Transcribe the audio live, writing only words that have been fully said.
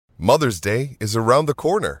Mother's Day is around the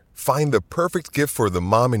corner. Find the perfect gift for the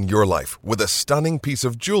mom in your life with a stunning piece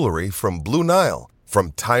of jewelry from Blue Nile.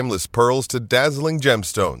 From timeless pearls to dazzling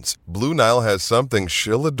gemstones, Blue Nile has something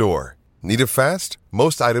she'll adore. Need it fast?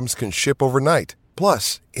 Most items can ship overnight.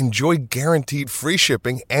 Plus, enjoy guaranteed free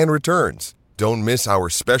shipping and returns. Don't miss our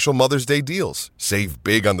special Mother's Day deals. Save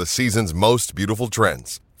big on the season's most beautiful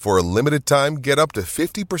trends. For a limited time, get up to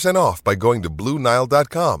 50% off by going to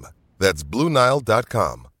BlueNile.com. That's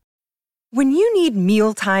BlueNile.com. When you need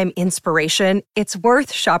mealtime inspiration, it's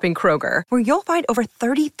worth shopping Kroger, where you'll find over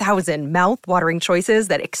 30,000 mouth-watering choices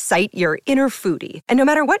that excite your inner foodie. And no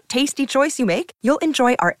matter what tasty choice you make, you'll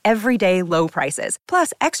enjoy our everyday low prices,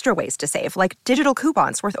 plus extra ways to save, like digital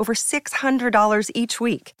coupons worth over $600 each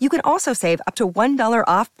week. You can also save up to $1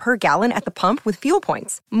 off per gallon at the pump with fuel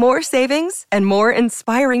points. More savings and more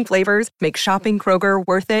inspiring flavors make shopping Kroger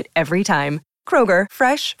worth it every time. Kroger,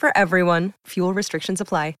 fresh for everyone. Fuel restrictions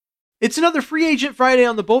apply. It's another Free Agent Friday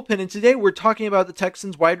on the Bullpen, and today we're talking about the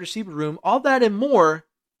Texans wide receiver room. All that and more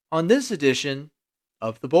on this edition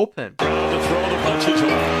of the Bullpen. To throw the punches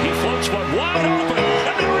away. He floats one wide open,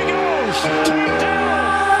 and there he goes.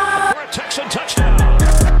 Touchdown for a Texan touchdown.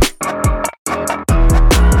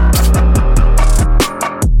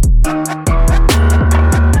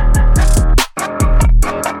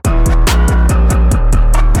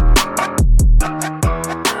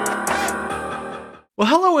 Well,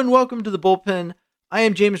 hello and welcome to the Bullpen. I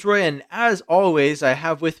am James Roy, and as always, I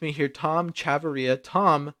have with me here Tom Chavarria.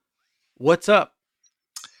 Tom, what's up?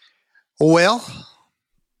 Well,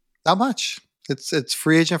 not much. It's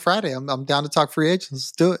Free Agent Friday. I'm down to talk free agents.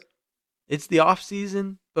 Let's do it. It's the off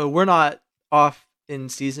season, but we're not off in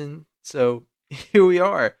season, so here we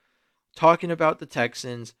are talking about the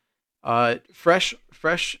Texans. Fresh,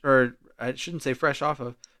 or I shouldn't say fresh off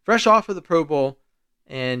of the Pro Bowl.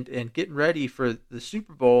 And getting ready for the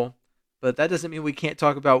Super Bowl, but that doesn't mean we can't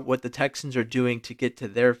talk about what the Texans are doing to get to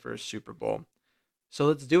their first Super Bowl. So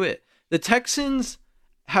let's do it. The Texans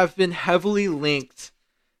have been heavily linked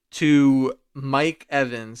to Mike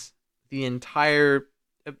Evans ever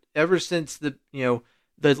since the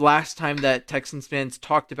last time that Texans fans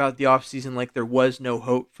talked about the offseason like there was no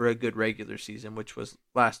hope for a good regular season, which was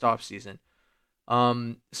last offseason.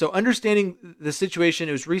 So understanding the situation,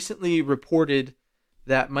 it was recently reported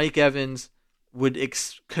that Mike Evans would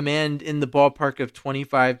command in the ballpark of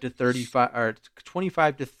 25 to 30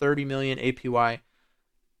 million APY.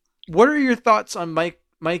 What are your thoughts on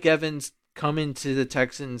Mike Evans coming to the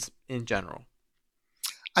Texans in general?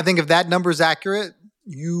 I think if that number is accurate,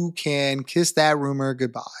 you can kiss that rumor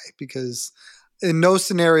goodbye, because in no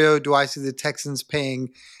scenario do I see the Texans paying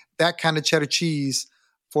that kind of cheddar cheese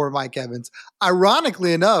for Mike Evans.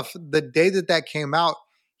 Ironically enough, the day that came out,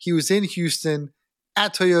 he was in Houston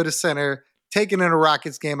at Toyota Center, taking in a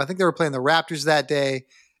Rockets game. I think they were playing the Raptors that day.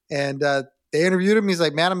 And they interviewed him. He's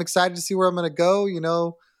like, man, I'm excited to see where I'm going to go.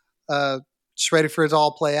 Just ready for it to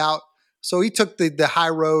all play out. So he took the high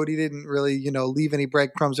road. He didn't really, leave any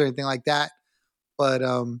breadcrumbs or anything like that. But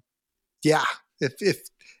yeah, if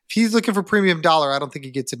he's looking for premium dollar, I don't think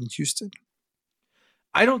he gets it in Houston.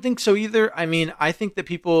 I don't think so either. I mean, I think that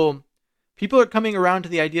people are coming around to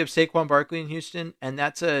the idea of Saquon Barkley in Houston, and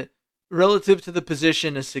that's relative to the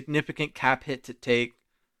position, a significant cap hit to take.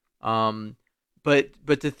 But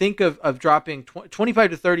to think of dropping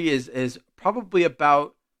 25 to 30 is probably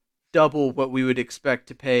about double what we would expect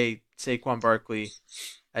to pay Saquon Barkley,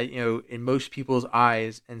 in most people's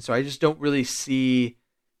eyes. And so I just don't really see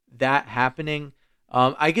that happening.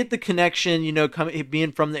 I get the connection,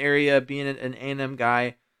 being from the area, being an A&M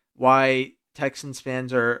guy, why Texans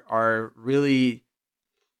fans are really,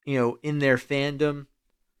 in their fandom,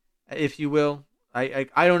 if you will. I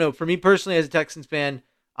don't know. For me personally, as a Texans fan,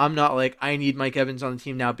 I'm not like, I need Mike Evans on the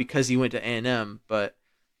team now because he went to A&M,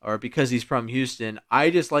 or because he's from Houston. I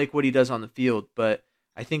just like what he does on the field. But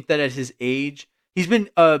I think that at his age, he's been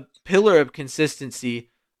a pillar of consistency,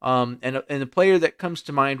 and a player that comes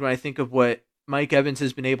to mind when I think of what Mike Evans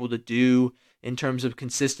has been able to do in terms of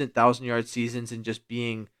consistent 1,000-yard seasons and just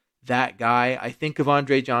being that guy. I think of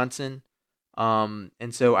Andre Johnson.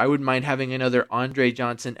 And so I wouldn't mind having another Andre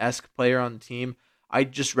Johnson-esque player on the team.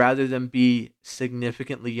 I'd just rather them be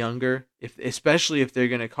significantly younger, especially if they're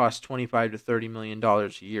going to cost $25 to $30 million a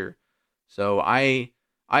year. So I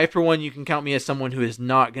for one, you can count me as someone who is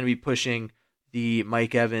not going to be pushing the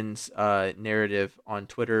Mike Evans narrative on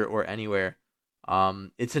Twitter or anywhere.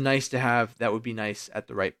 It's a nice to have. That would be nice at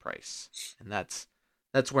the right price, and that's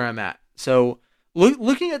where I'm at. So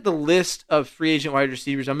looking at the list of free agent wide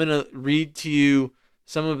receivers, I'm going to read to you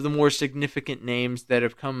some of the more significant names that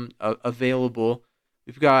have come available.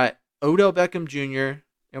 We've got Odell Beckham Jr.,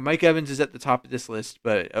 Mike Evans is at the top of this list,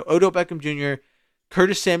 but Odell Beckham Jr.,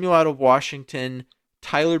 Curtis Samuel out of Washington,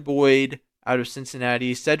 Tyler Boyd out of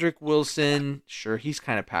Cincinnati, Cedric Wilson. Sure, he's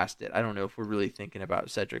kind of past it. I don't know if we're really thinking about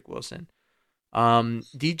Cedric Wilson.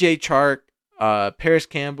 DJ Chark, Paris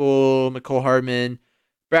Campbell, McCole Hardman,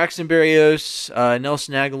 Braxton Berrios,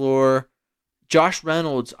 Nelson Aguilar, Josh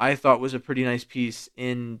Reynolds. I thought was a pretty nice piece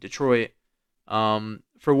in Detroit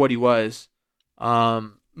for what he was.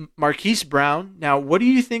 Marquise Brown. Now, what do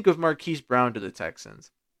you think of Marquise Brown to the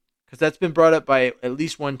Texans? Because that's been brought up by at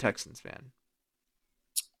least one Texans fan.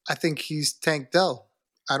 I think he's Tank Dell.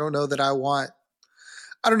 I don't know that I want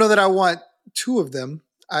two of them.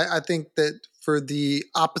 I think that for the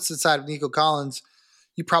opposite side of Nico Collins,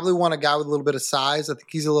 you probably want a guy with a little bit of size. I think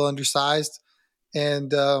he's a little undersized,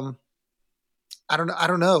 and I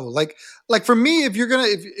don't know. Like for me, if you're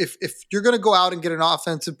gonna go out and get an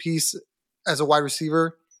offensive piece as a wide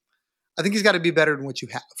receiver, I think he's got to be better than what you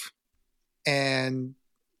have, and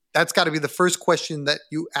that's got to be the first question that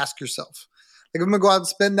you ask yourself. Like, I'm gonna go out and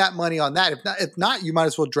spend that money on that. If not, you might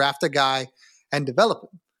as well draft a guy and develop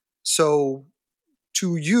him. So,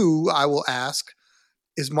 to you, I will ask: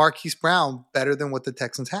 is Marquise Brown better than what the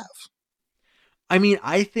Texans have? I mean,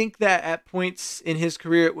 I think that at points in his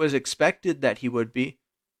career, it was expected that he would be.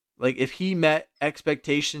 Like, if he met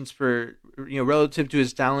expectations for, relative to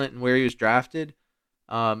his talent and where he was drafted,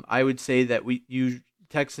 I would say that you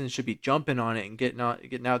Texans should be jumping on it and getting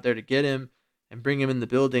out there to get him and bring him in the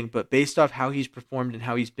building. But based off how he's performed and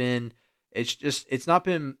how he's been, it's not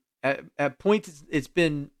been at points. It's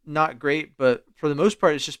been not great, but for the most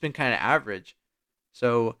part, it's just been kind of average.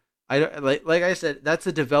 So like I said, that's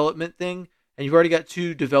a development thing. And you've already got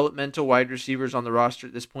two developmental wide receivers on the roster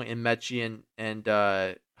at this point in Mechie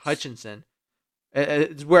and Hutchinson.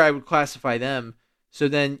 It's where I would classify them. So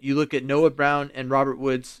then you look at Noah Brown and Robert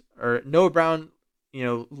Woods, or Noah Brown,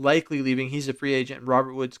 likely leaving. He's a free agent, and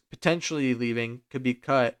Robert Woods potentially leaving, could be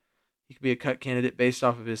cut. He could be a cut candidate based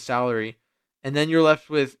off of his salary. And then you're left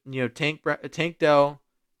with, Tank Dell,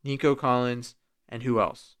 Nico Collins, and who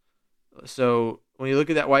else? So when you look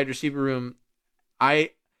at that wide receiver room,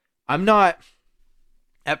 I'm not.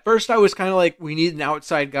 At first, I was kind of like, we need an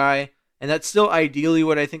outside guy, and that's still ideally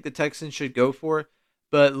what I think the Texans should go for.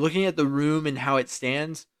 But looking at the room and how it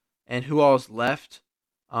stands and who all's left,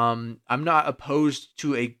 I'm not opposed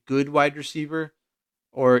to a good wide receiver,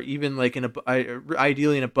 or even like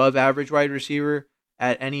ideally an above average wide receiver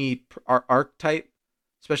at any archetype,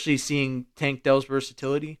 especially seeing Tank Dell's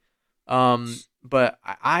versatility. But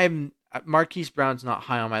Marquise Brown's not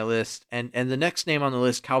high on my list, and the next name on the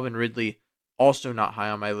list, Calvin Ridley, also not high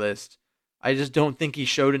on my list. I just don't think he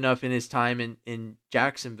showed enough in his time in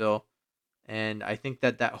Jacksonville, and I think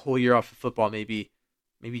that whole year off of football maybe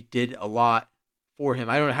did a lot for him.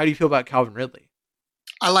 I don't know. How do you feel about Calvin Ridley?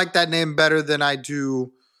 I like that name better than I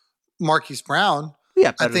do Marquise Brown.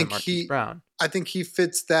 Yeah, better than Marquise Brown. I think he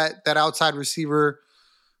fits that outside receiver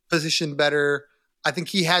position better. I think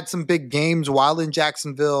he had some big games while in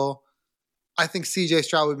Jacksonville. I think CJ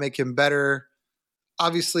Stroud would make him better.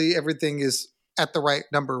 Obviously, everything is at the right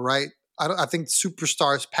number, right? I think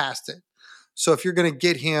superstars past it. So if you're going to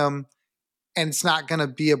get him, and it's not going to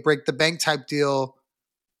be a break the bank type deal,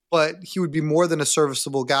 but he would be more than a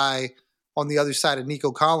serviceable guy on the other side of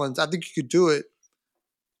Nico Collins, I think you could do it.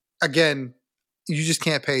 Again, you just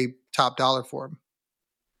can't pay top dollar for him.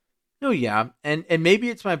 No, yeah. And maybe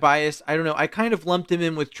it's my bias. I don't know. I kind of lumped him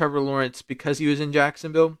in with Trevor Lawrence because he was in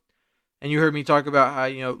Jacksonville. And you heard me talk about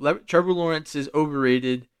how, Trevor Lawrence is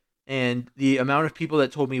overrated. And the amount of people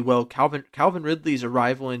that told me, well, Calvin Ridley's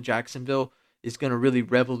arrival in Jacksonville is going to really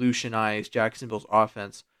revolutionize Jacksonville's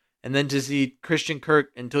offense. And then to see Christian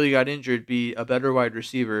Kirk, until he got injured, be a better wide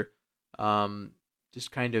receiver,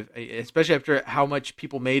 just kind of, especially after how much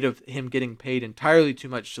people made of him getting paid entirely too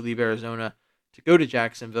much to leave Arizona to go to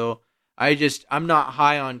Jacksonville. I'm not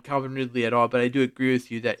high on Calvin Ridley at all, but I do agree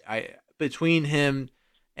with you that between him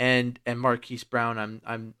and Marquise Brown,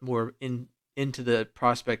 I'm more into the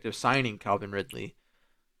prospect of signing Calvin Ridley.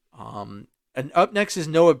 And up next is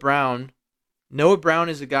Noah Brown. Noah Brown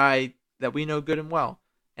is a guy that we know good and well.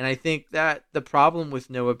 And I think that the problem with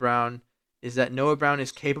Noah Brown is that Noah Brown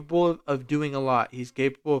is capable of doing a lot. He's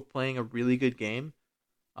capable of playing a really good game.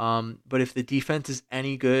 But if the defense is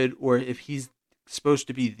any good, or if he's supposed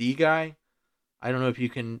to be the guy, I don't know if you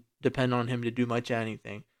can depend on him to do much of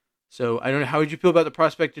anything. So I don't know. How would you feel about the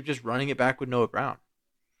prospect of just running it back with Noah Brown?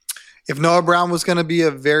 If Noah Brown was going to be a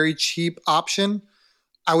very cheap option,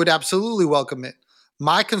 I would absolutely welcome it.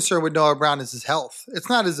 My concern with Noah Brown is his health. It's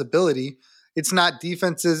not his ability. It's not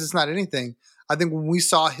defenses. It's not anything. I think when we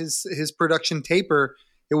saw his production taper,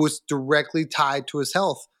 it was directly tied to his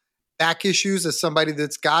health. Back issues, as somebody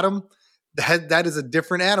that's got them, that is a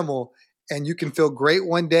different animal. And you can feel great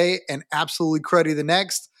one day and absolutely cruddy the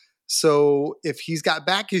next. So if he's got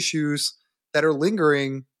back issues that are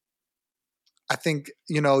lingering, I think,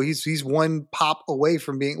 he's one pop away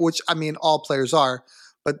from being, which I mean, all players are,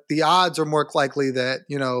 but the odds are more likely that,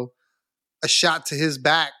 a shot to his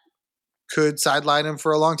back could sideline him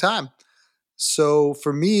for a long time. So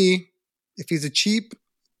for me, if he's a cheap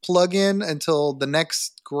plug-in until the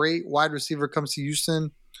next great wide receiver comes to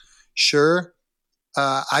Houston, sure.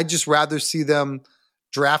 I'd just rather see them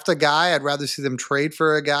draft a guy. I'd rather see them trade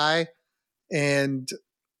for a guy. And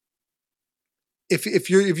if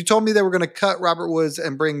you told me they were going to cut Robert Woods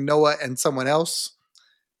and bring Noah and someone else,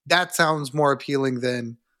 that sounds more appealing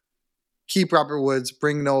than keep Robert Woods,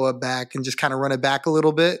 bring Noah back, and just kind of run it back a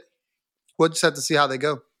little bit. We'll just have to see how they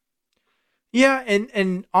go. Yeah,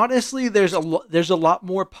 and honestly, there's a lot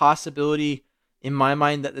more possibility in my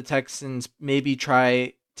mind that the Texans maybe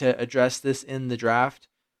try to address this in the draft,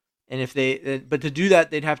 and but to do that,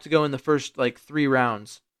 they'd have to go in the first 3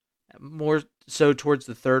 rounds, more so towards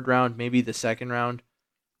the 3rd round, maybe the 2nd round.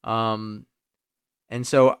 And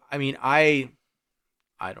so I mean, I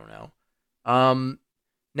don't know.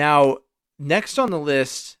 Now next on the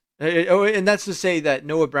list, and that's to say that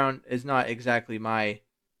Noah Brown is not exactly my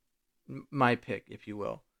pick, if you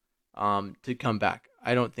will, to come back.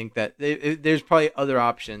 I don't think that there's probably other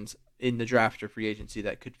options in the draft or free agency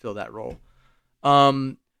that could fill that role.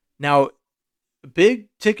 Now, big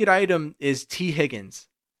ticket item is T. Higgins.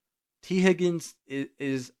 T. Higgins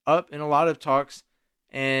is up in a lot of talks,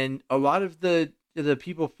 and a lot of the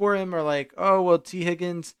people for him are like, oh, well, T.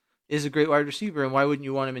 Higgins is a great wide receiver, and why wouldn't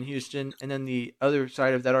you want him in Houston? And then the other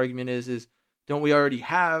side of that argument is don't we already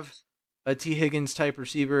have a T. Higgins type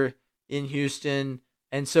receiver in Houston?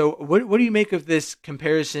 And so what do you make of this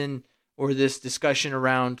comparison or this discussion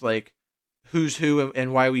around who's who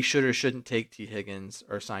and why we should or shouldn't take T. Higgins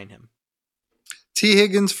or sign him? T.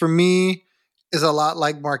 Higgins for me is a lot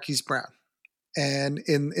like Marquise Brown. And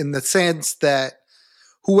in the sense that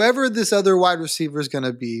whoever this other wide receiver is going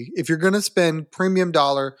to be, if you're going to spend premium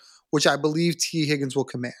dollar, which I believe T. Higgins will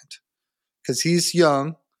command because he's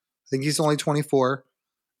young. I think he's only 24.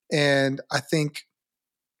 And I think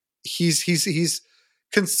he's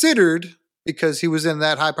considered, because he was in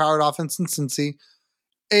that high-powered offense in Cincy,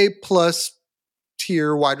 a plus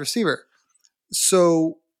tier wide receiver.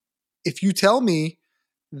 So if you tell me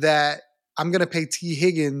that I'm going to pay T.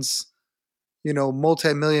 Higgins,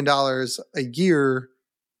 multi-million dollars a year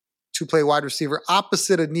to play wide receiver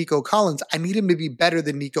opposite of Nico Collins, I need him to be better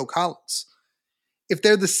than Nico Collins. If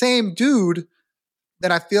they're the same dude,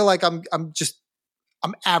 then I feel like I'm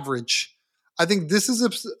average. I think this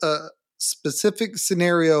is a specific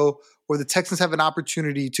scenario where the Texans have an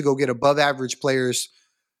opportunity to go get above average players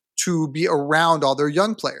to be around all their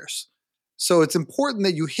young players. So it's important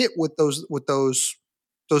that you hit with those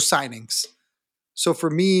signings. So for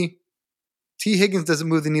me, T. Higgins doesn't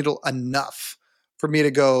move the needle enough for me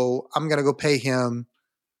to go, I'm going to go pay him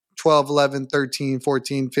 12, 11, 13,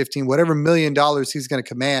 14, 15, whatever $1 million he's going to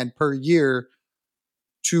command per year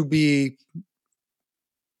to be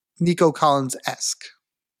Nico Collins-esque.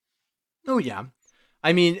 Oh, yeah.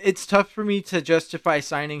 I mean, it's tough for me to justify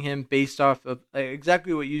signing him based off of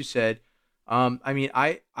exactly what you said. I mean,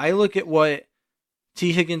 I look at what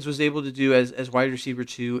T. Higgins was able to do as wide receiver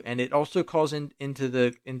 2, and it also calls into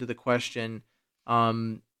the question,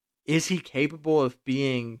 is he capable of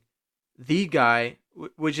being the guy,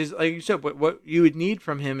 which is, like you said, what you would need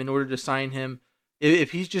from him in order to sign him.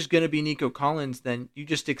 If he's just going to be Nico Collins, then you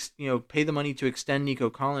just pay the money to extend Nico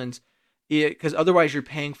Collins, because otherwise you're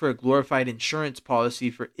paying for a glorified insurance policy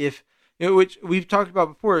for which we've talked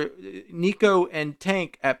about before. Nico and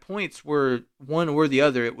Tank at points were one or the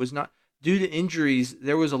other. It was not due to injuries.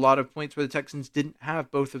 There was a lot of points where the Texans didn't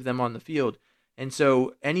have both of them on the field, and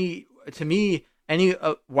so any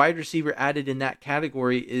wide receiver added in that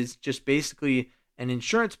category is just basically an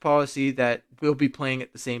insurance policy that will be playing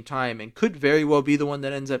at the same time and could very well be the one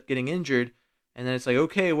that ends up getting injured. And then it's like,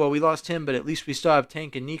 okay, well, we lost him, but at least we still have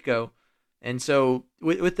Tank and Nico. And so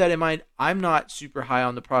with that in mind, I'm not super high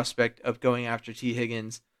on the prospect of going after T.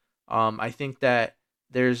 Higgins. I think that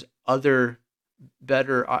there's other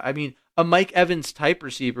better, I mean, a Mike Evans type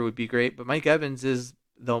receiver would be great, but Mike Evans is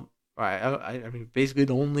basically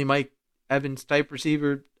the only Mike Evans type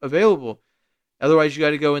receiver available. Otherwise, you got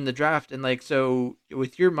to go in the draft. And so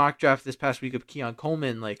with your mock draft this past week of Keon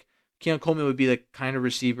Coleman, Keon Coleman would be the kind of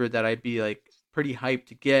receiver that I'd be pretty hyped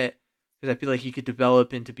to get, because I feel like he could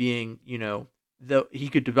develop into being, wide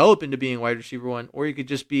receiver 1, or he could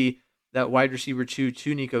just be that wide receiver 2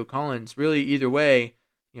 to Nico Collins. Really, either way,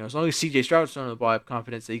 as long as CJ Stroud's throwing the ball, I have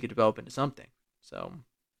confidence that he could develop into something. So,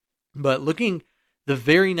 but looking the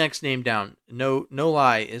very next name down, no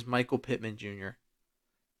lie, is Michael Pittman Jr.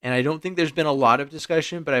 And I don't think there's been a lot of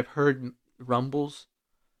discussion, but I've heard rumbles.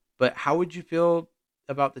 But how would you feel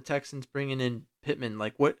about the Texans bringing in Pittman?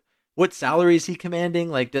 Like, what salary is he commanding?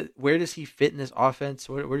 Like, where does he fit in this offense?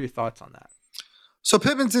 What are your thoughts on that? So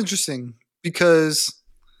Pittman's interesting because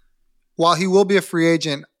while he will be a free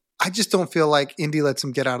agent, I just don't feel like Indy lets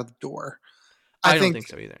him get out of the door. I don't think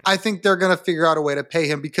so either. I think they're going to figure out a way to pay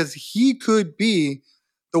him because he could be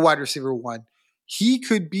the wide receiver 1. He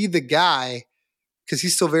could be the guy because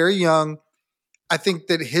he's still very young. I think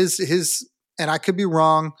that his and I could be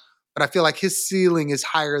wrong, but I feel like his ceiling is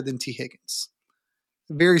higher than T. Higgins.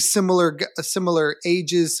 Very similar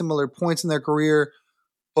ages, similar points in their career,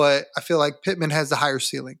 but I feel like Pittman has the higher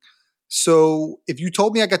ceiling. So if you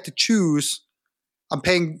told me I got to choose, I'm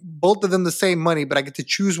paying both of them the same money, but I get to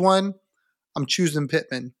choose one, I'm choosing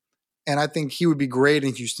Pittman. And I think he would be great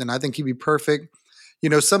in Houston. I think he'd be perfect.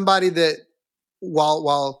 Somebody that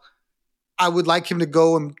while I would like him to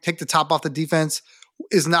go and take the top off the defense,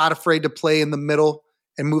 is not afraid to play in the middle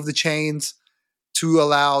and move the chains to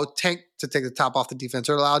allow Tank to take the top off the defense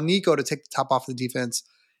or allow Nico to take the top off the defense.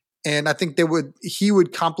 And I think he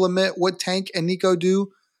would complement what Tank and Nico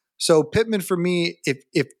do. So Pittman, for me,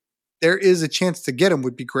 if there is a chance to get him,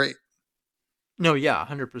 would be great. No, yeah,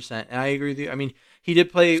 100%. And I agree with you. I mean, he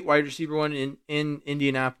did play wide receiver 1 in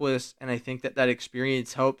Indianapolis, and I think that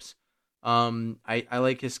experience helps. I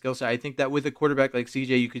like his skill set. I think that with a quarterback like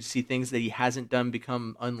CJ, you could see things that he hasn't done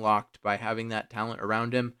become unlocked by having that talent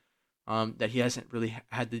around him that he hasn't really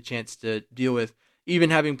had the chance to deal with.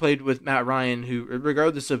 Even having played with Matt Ryan, who,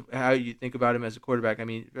 regardless of how you think about him as a quarterback, I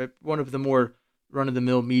mean, one of the more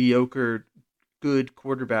run-of-the-mill, mediocre, good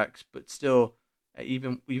quarterbacks, but still,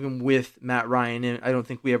 even with Matt Ryan, I don't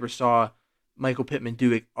think we ever saw Michael Pittman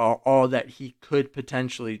do all that he could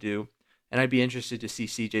potentially do. And I'd be interested to see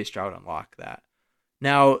CJ Stroud unlock that.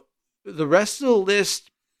 Now, the rest of the list,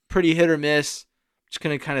 pretty hit or miss. Just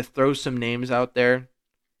going to kind of throw some names out there,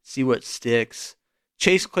 see what sticks.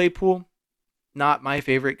 Chase Claypool, not my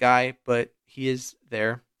favorite guy, but he is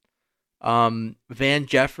there. Van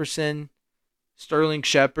Jefferson, Sterling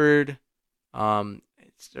Shepard.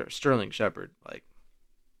 Sterling Shepard, like,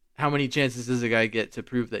 how many chances does a guy get to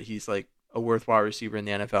prove that he's like a worthwhile receiver in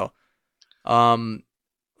the NFL?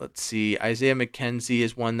 Let's see. Isaiah McKenzie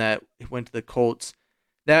is one that went to the Colts.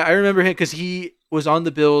 That I remember him because he was on the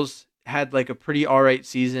Bills, had like a pretty all right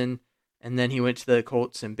season, and then he went to the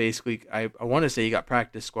Colts and basically, I want to say he got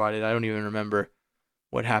practice squatted. I don't even remember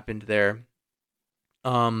what happened there.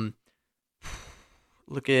 Look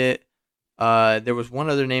at, there was one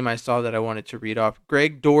other name I saw that I wanted to read off.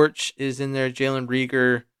 Greg Dortch is in there. Jalen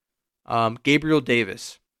Rieger, Gabriel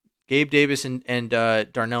Davis. Gabe Davis and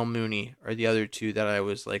Darnell Mooney are the other two that I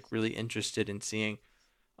was like really interested in seeing.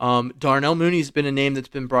 Darnell Mooney's been a name that's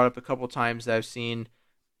been brought up a couple times that I've seen.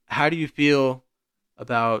 How do you feel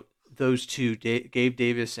about those two, Gabe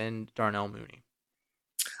Davis and Darnell Mooney?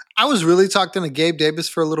 I was really talking to Gabe Davis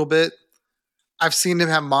for a little bit. I've seen him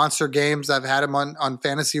have monster games. I've had him on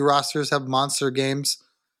fantasy rosters have monster games.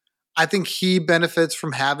 I think he benefits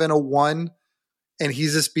from having a 1, and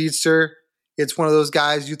he's a speedster. It's one of those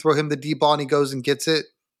guys, you throw him the deep ball and he goes and gets it.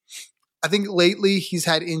 I think lately he's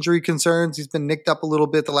had injury concerns. He's been nicked up a little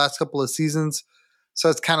bit the last couple of seasons. So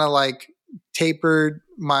it's kind of like tapered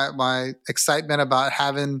my excitement about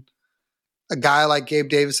having a guy like Gabe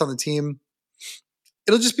Davis on the team.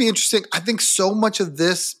 It'll just be interesting. I think so much of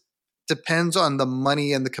this depends on the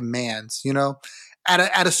money and the commands,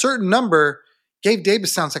 At a certain number, Gabe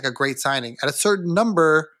Davis sounds like a great signing. At a certain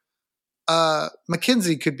number,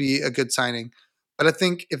 McKenzie could be a good signing. But I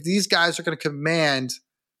think if these guys are going to command,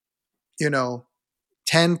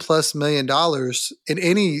 $10+ million in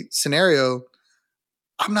any scenario,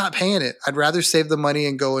 I'm not paying it. I'd rather save the money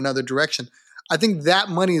and go another direction. I think that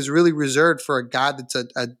money is really reserved for a guy that's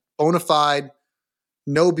a bona fide,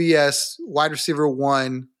 no BS wide receiver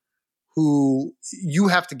 1 who you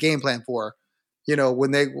have to game plan for.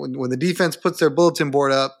 When the defense puts their bulletin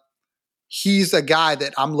board up, he's a guy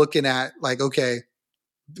that I'm looking at like, okay,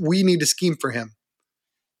 we need to scheme for him.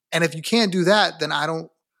 And if you can't do that, then I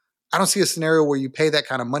don't see a scenario where you pay that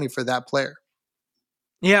kind of money for that player.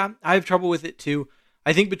 Yeah, I have trouble with it too.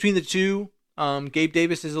 I think between the two, Gabe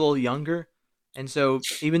Davis is a little younger, and so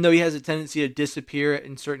even though he has a tendency to disappear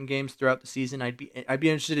in certain games throughout the season, I'd be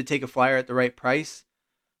interested to take a flyer at the right price.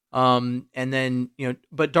 And then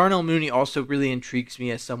but Darnell Mooney also really intrigues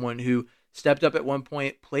me as someone who stepped up at one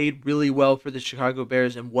point, played really well for the Chicago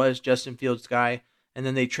Bears, and was Justin Fields' guy. And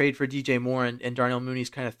then they trade for DJ Moore, and Darnell Mooney's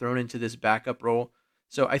kind of thrown into this backup role.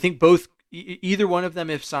 So I think either one of them,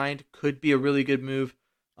 if signed, could be a really good move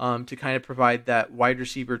to kind of provide that wide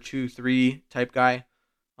receiver 2-3 type guy.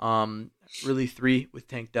 Really 3 with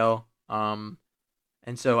Tank Dell.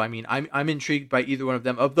 And so, I mean, I'm intrigued by either one of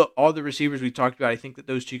them. Of all the receivers we talked about, I think that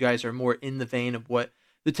those two guys are more in the vein of what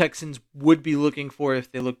the Texans would be looking for if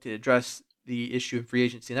they look to address the issue of free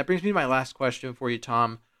agency. And that brings me to my last question for you,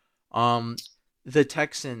 Tom. The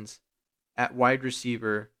Texans at wide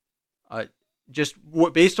receiver,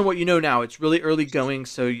 based on what you know now, it's really early going,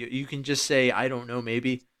 so you can just say, I don't know,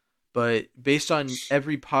 maybe. But based on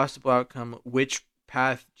every possible outcome, which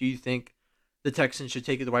path do you think the Texans should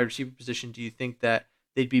take at the wide receiver position? Do you think that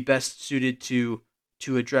they'd be best suited to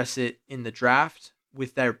address it in the draft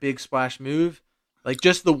with their big splash move? Like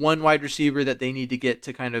just the one wide receiver that they need to get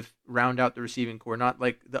to kind of round out the receiving core, not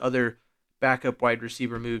like the other backup wide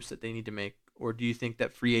receiver moves that they need to make? Or do you think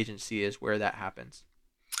that free agency is where that happens?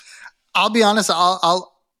 I'll be honest.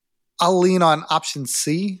 I'll lean on option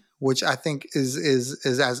C, which I think is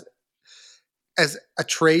as a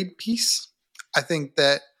trade piece. I think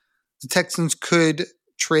that the Texans could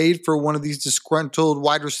trade for one of these disgruntled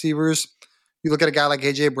wide receivers. You look at a guy like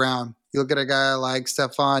A.J. Brown. You look at a guy like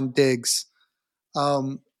Stephon Diggs.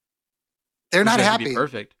 They're not happy.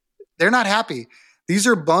 Perfect. They're not happy. These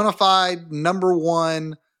are bona fide number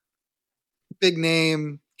one big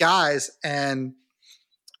name guys. And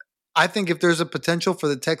I think if there's a potential for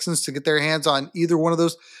the Texans to get their hands on either one of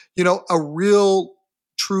those, a real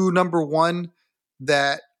true number one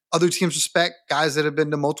that other teams respect, guys that have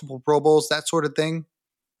been to multiple Pro Bowls, that sort of thing,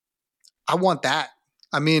 I want that.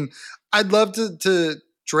 I mean, I'd love to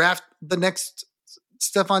draft the next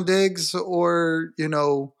Stephon Diggs or,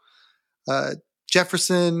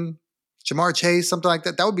 Jefferson, Jamar Chase, something like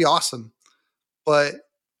that. That would be awesome. But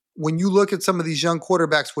when you look at some of these young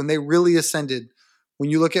quarterbacks, when they really ascended, when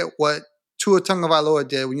you look at what Tua Tagovailoa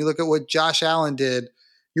did, when you look at what Josh Allen did,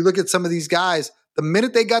 you look at some of these guys, the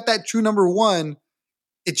minute they got that true number one,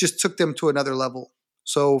 it just took them to another level.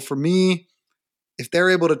 So for me, if they're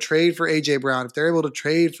able to trade for A.J. Brown, if they're able to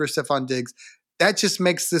trade for Stephon Diggs, that just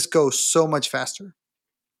makes this go so much faster.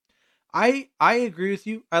 I agree with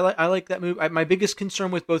you. I like that move. My biggest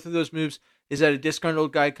concern with both of those moves is that a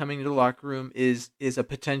disgruntled guy coming into the locker room is a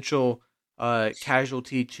potential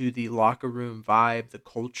casualty to the locker room vibe, the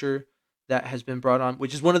culture that has been brought on,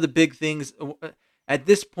 which is one of the big things at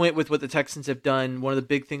this point with what the Texans have done. One of the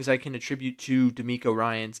big things I can attribute to DeMeco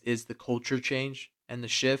Ryans is the culture change and the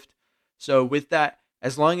shift. So with that,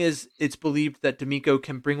 as long as it's believed that DeMeco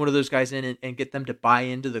can bring one of those guys in and get them to buy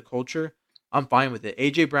into the culture, I'm fine with it.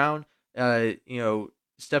 A.J. Brown,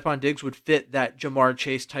 Stephon Diggs would fit that Jamar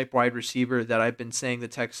Chase type wide receiver that I've been saying the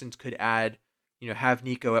Texans could add, have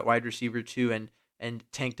Nico at wide receiver 2 and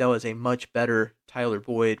Tank Dell is a much better Tyler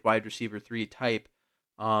Boyd wide receiver 3 type.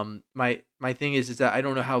 My thing is that I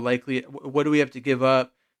don't know how likely, what do we have to give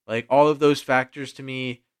up? Like all of those factors to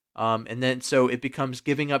me. And then so it becomes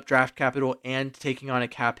giving up draft capital and taking on a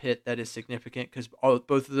cap hit that is significant because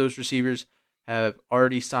both of those receivers have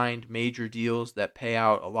already signed major deals that pay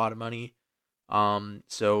out a lot of money.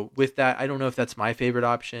 So with that, I don't know if that's my favorite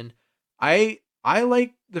option. I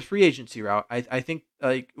like the free agency route. I think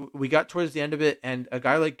like we got towards the end of it, and a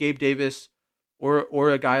guy like Gabe Davis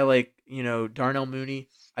or a guy like Darnell Mooney,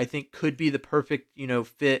 I think could be the perfect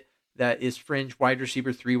fit that is fringe wide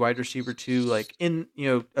receiver 3, wide receiver 2, like in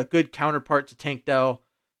a good counterpart to Tank Dell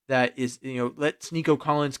that is lets Nico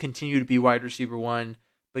Collins continue to be wide receiver 1,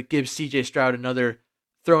 but gives CJ Stroud another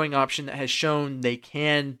throwing option that has shown they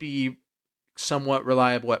can be somewhat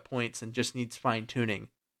reliable at points and just needs fine tuning.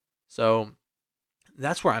 So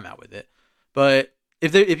that's where I'm at with it. But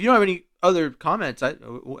if you don't have any other comments, I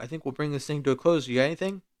think we'll bring this thing to a close. You got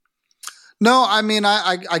anything? No, I mean,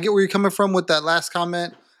 I get where you're coming from with that last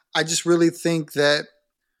comment. I just really think that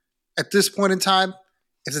at this point in time,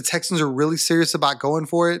 if the Texans are really serious about going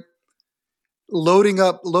for it, loading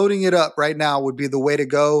it up right now would be the way to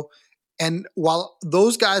go. And while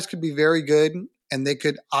those guys could be very good and they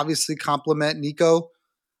could obviously complement Nico,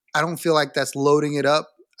 I don't feel like that's loading it up.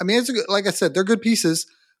 I mean, like I said, they're good pieces,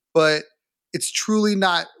 but it's truly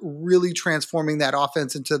not really transforming that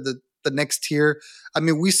offense into the next tier. I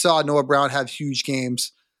mean, we saw Noah Brown have huge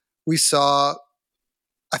games. We saw,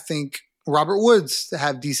 I think, Robert Woods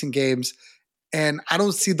have decent games. And I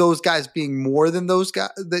don't see those guys being more than those guys.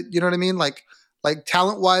 You know what I mean? Like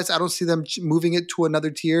talent-wise, I don't see them moving it to another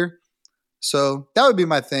tier. So that would be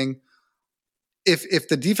my thing. If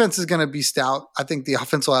the defense is going to be stout, I think the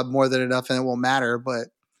offense will have more than enough and it won't matter. But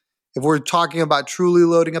if we're talking about truly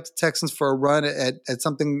loading up the Texans for a run at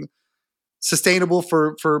something sustainable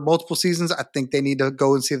for multiple seasons, I think they need to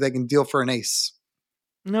go and see if they can deal for an ace.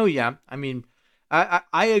 No, yeah. I mean,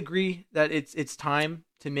 I agree that it's time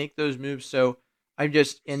to make those moves. So I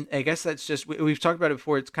guess that's just, we've talked about it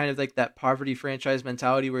before. It's kind of like that poverty franchise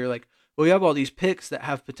mentality where you're like, well, we have all these picks that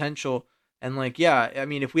have potential. And like, yeah, I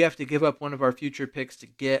mean, if we have to give up one of our future picks to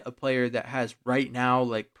get a player that has right now,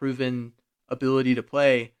 like, proven ability to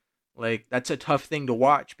play, like, that's a tough thing to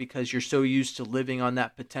watch because you're so used to living on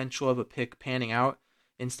that potential of a pick panning out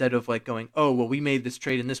instead of like going, oh, well, we made this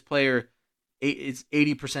trade and this player is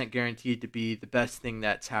 80% guaranteed to be the best thing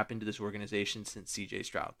that's happened to this organization since CJ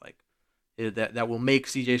Stroud. Like, that will make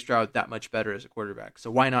CJ Stroud that much better as a quarterback. So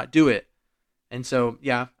why not do it? And so,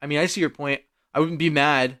 yeah, I mean, I see your point. I wouldn't be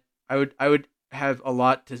mad. I would have a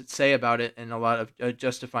lot to say about it and a lot of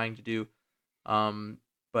justifying to do.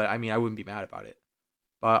 But I mean, I wouldn't be mad about it.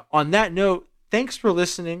 But on that note, thanks for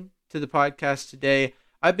listening to the podcast today.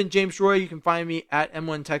 I've been James Roy. You can find me at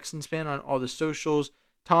M1 Texans Fan on all the socials.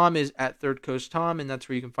 Tom is at Third Coast Tom, and that's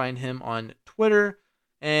where you can find him on Twitter.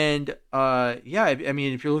 And yeah, I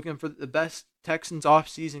mean, if you're looking for the best Texans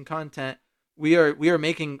off-season content, we are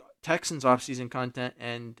making Texans off-season content,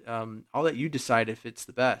 and I'll let you decide if it's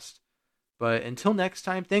the best. But until next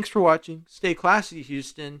time, thanks for watching. Stay classy,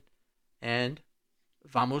 Houston, and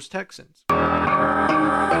Vamos Texans.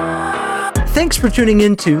 Thanks for tuning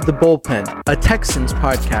into The Bullpen, a Texans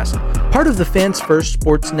podcast, part of the Fans First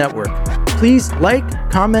Sports Network. Please like,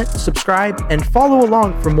 comment, subscribe, and follow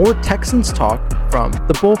along for more Texans talk from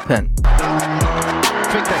The Bullpen.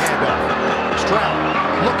 Take the handoff.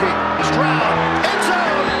 Stroud looking.